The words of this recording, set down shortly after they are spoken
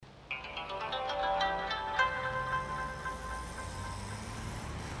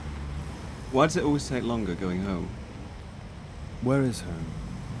Why does it always take longer going home? Where is home?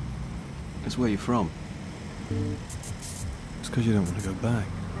 It's where you're from. It's because you don't want to go back.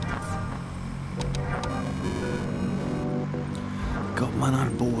 God, man,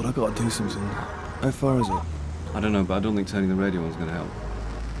 I'm bored. I gotta do something. How far is it? I don't know, but I don't think turning the radio on's gonna help.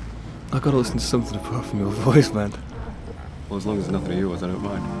 I gotta listen to something apart from your voice, man. Well, as long as it's nothing of yours, I don't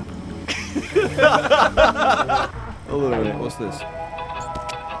mind. Hold on a minute, what's this?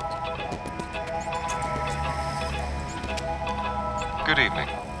 Good evening.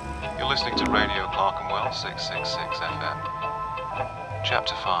 You're listening to Radio Clerkenwell 666 FM.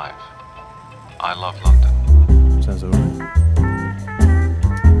 Chapter 5. I Love London. Sounds alright.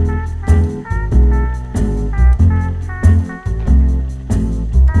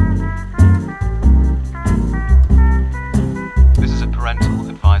 This is a parental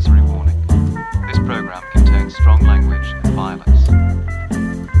advisory warning. This program contains strong language and violence. So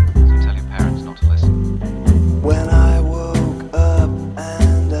tell your parents not to listen. When I woke up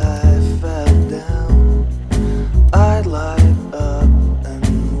and I fell down, I'd light up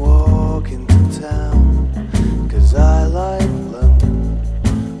and walk into town, 'cause I like London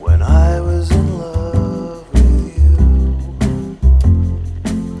when I was in love with you.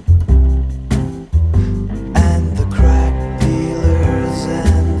 And the crack dealers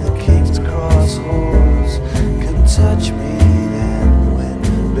and the King's Cross whores could touch me then when,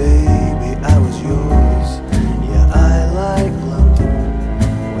 baby, I was yours. Yeah, I like London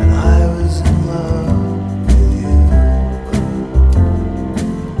when I was in love with you.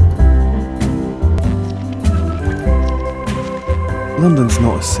 London's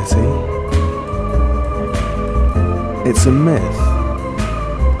not a city. It's a myth.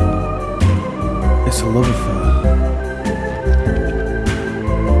 It's a love affair.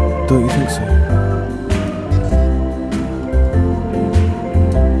 Don't you think so?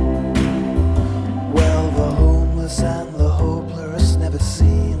 Well, the homeless and the hopeless never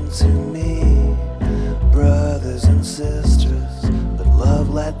seem to me brothers and sisters, but love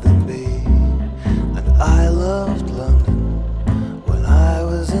let them be. And I loved London when I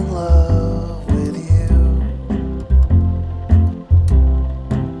was in love with you.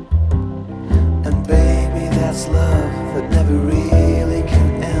 And baby, that's love that never really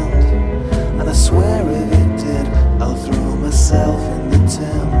can end. And I swear if it did, I'll throw myself in the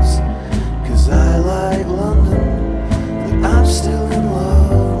Thames. 'Cause I like London, but I'm still in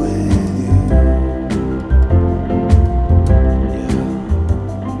love with you. Yeah.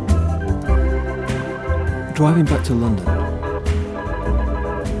 Driving back to London,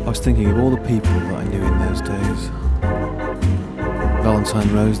 I was thinking of all the people that I knew in those days. Valentine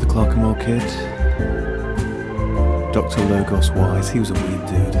Rose, the Clerkenwell kid. Dr. Logos Wise, he was a weird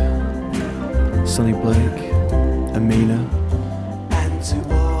dude. Sonny Blake, Amina. And to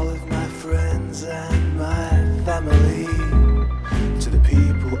all of my friends and my family, to the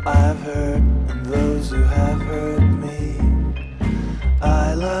people I've hurt and those who have hurt me,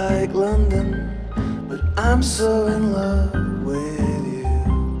 I like London, but I'm so in love with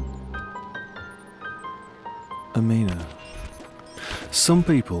you. Amina. Some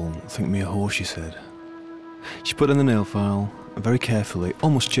people think me a whore, she said. She put in the nail file and very carefully,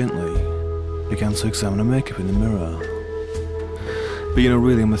 almost gently, began to examine her makeup in the mirror. But you know,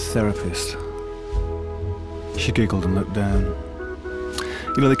 really, I'm a therapist. She giggled and looked down.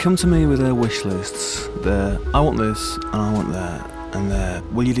 You know, they come to me with their wish lists. They're, I want this, and I want that, and they're,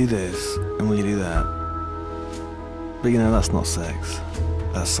 will you do this, and will you do that? But you know, that's not sex.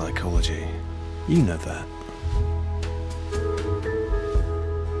 That's psychology. You know that.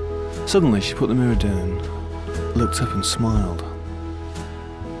 Suddenly, she put the mirror down, looked up and smiled.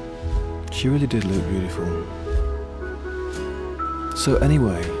 She really did look beautiful. So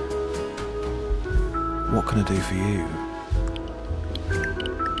anyway, what can I do for you?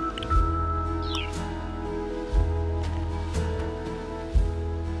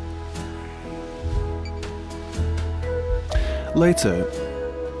 Later,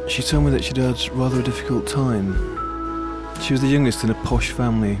 she told me that she'd had rather a difficult time. She was the youngest in a posh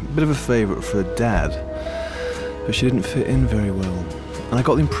family, a bit of a favourite for her dad, but she didn't fit in very well, and I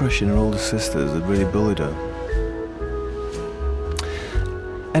got the impression her older sisters had really bullied her.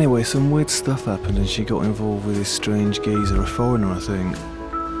 Anyway, some weird stuff happened and she got involved with this strange geezer, a foreigner I think.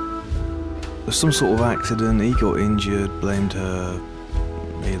 There was some sort of accident, he got injured, blamed her,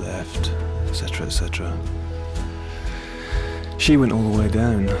 he left, etc, etc. She went all the way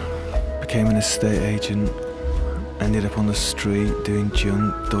down, became an estate agent, ended up on the street doing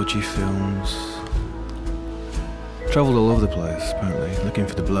junk, dodgy films. Travelled all over the place, apparently, looking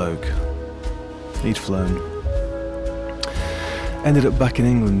for the bloke. He'd flown. Ended up back in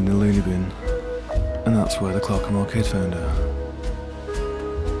England in a loony bin. And that's where the Clerkenwell Kid found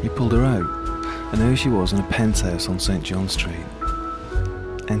her. He pulled her out, and there she was in a penthouse on St. John Street,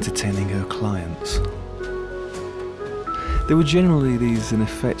 entertaining her clients. They were generally these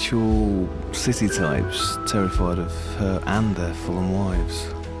ineffectual city types, terrified of her and their Fulham wives.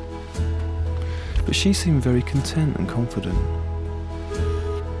 But she seemed very content and confident.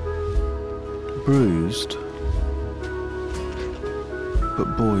 Bruised,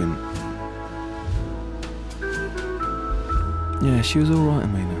 but buoyant. Yeah, she was alright,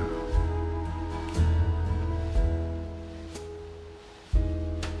 Amina.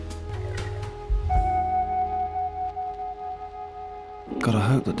 God, I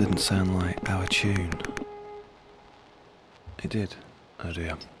hope that didn't sound like our tune. It did. Oh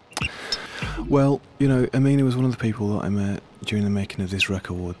dear. Well, you know, Amina was one of the people that I met during the making of this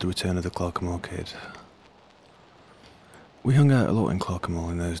record, The Return of the Clerkenwell Kid. We hung out a lot in Clerkenwell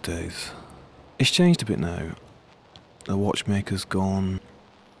in those days. It's changed a bit now. The watchmaker's gone,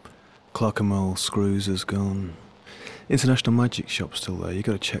 Clerkenwell Screws has gone. International Magic Shop's still there, you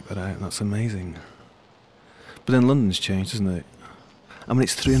gotta check that out, that's amazing. But then London's changed, isn't it? I mean,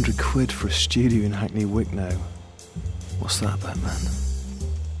 it's 300 quid for a studio in Hackney Wick now. What's that about, man?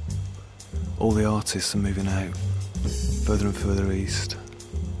 All the artists are moving out, further and further east.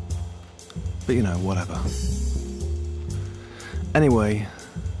 But you know, whatever. Anyway,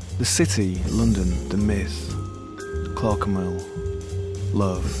 the city, London, the myth, Clerkenwell,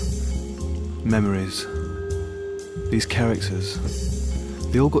 love, memories, these characters,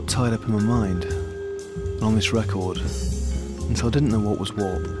 they all got tied up in my mind and on this record until I didn't know what was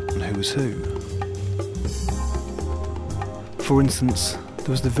what and who was who. For instance,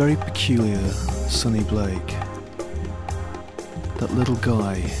 there was the very peculiar Sonny Blake, that little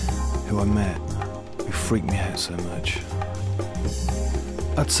guy who I met who freaked me out so much.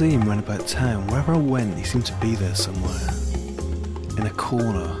 I'd see him run about town. Wherever I went, he seemed to be there somewhere. In a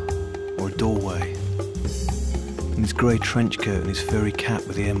corner or a doorway. In his grey trench coat and his furry cap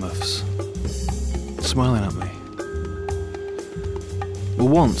with the earmuffs. Smiling at me. Well,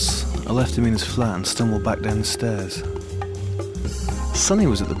 once, I left him in his flat and stumbled back down the stairs. Sonny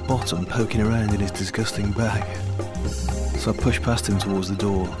was at the bottom, poking around in his disgusting bag. So I pushed past him towards the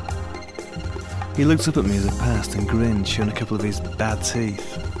door. He looked up at me as I passed and grinned, showing a couple of his bad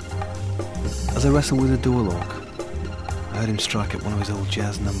teeth. As I wrestled with the door lock, I heard him strike up one of his old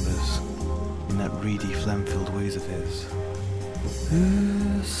jazz numbers in that reedy, phlegm-filled wheeze of his.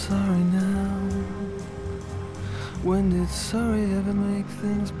 Who's sorry now? When did sorry ever make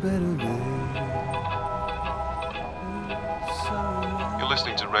things better, babe? You're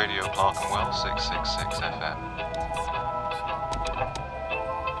listening to Radio Clerkenwell 666 FM.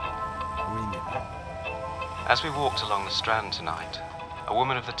 As we walked along the Strand tonight, a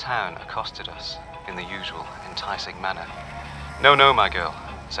woman of the town accosted us in the usual enticing manner. "No, no, my girl,"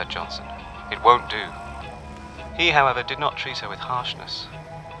 said Johnson. "It won't do." He, however, did not treat her with harshness,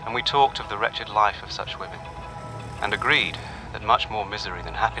 and we talked of the wretched life of such women, and agreed that much more misery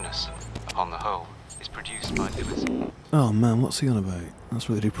than happiness, upon the whole, is produced by illicit. Oh man, what's he on about? That's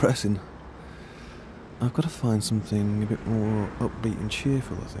really depressing. I've got to find something a bit more upbeat and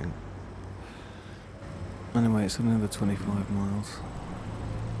cheerful, I think. Anyway, it's only another 25 miles.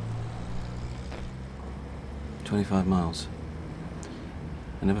 25 miles.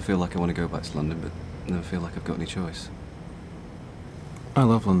 I never feel like I want to go back to London, but I never feel like I've got any choice. I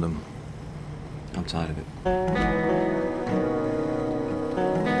love London. I'm tired of it.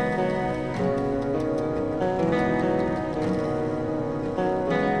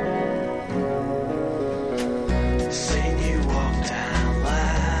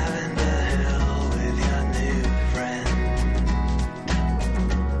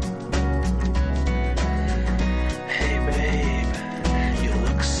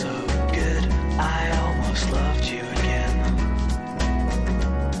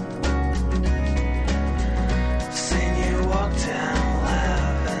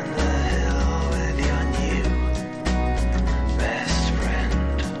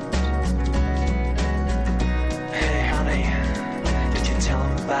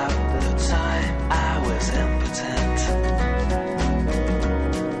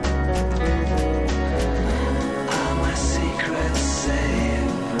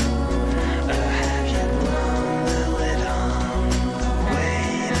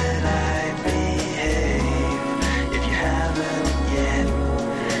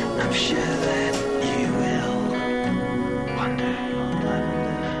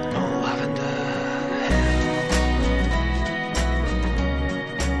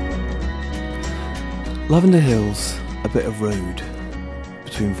 Lavender Hill's a bit of road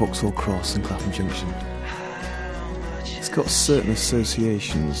between Vauxhall Cross and Clapham Junction. It's got certain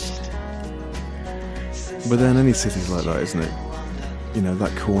associations. But then any city's like that, isn't it? You know,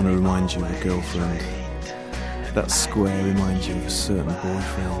 that corner reminds you of a girlfriend. That square reminds you of a certain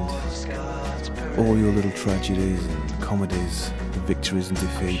boyfriend. All your little tragedies and comedies, the victories and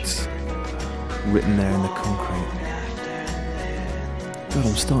defeats, written there in the concrete. God,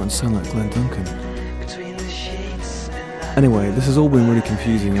 I'm starting to sound like Glenn Duncan. Anyway, this has all been really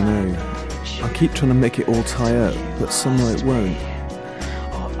confusing, I know. I keep trying to make it all tie up, but somehow it won't.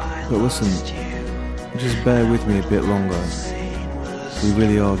 But listen, just bear with me a bit longer. We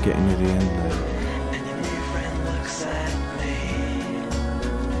really are getting near the end now.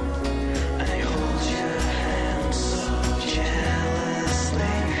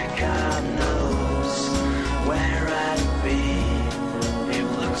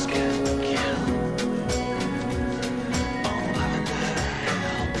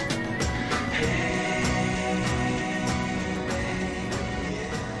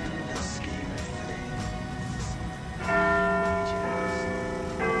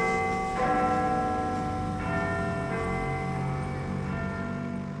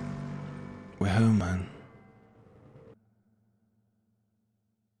 We're home, man.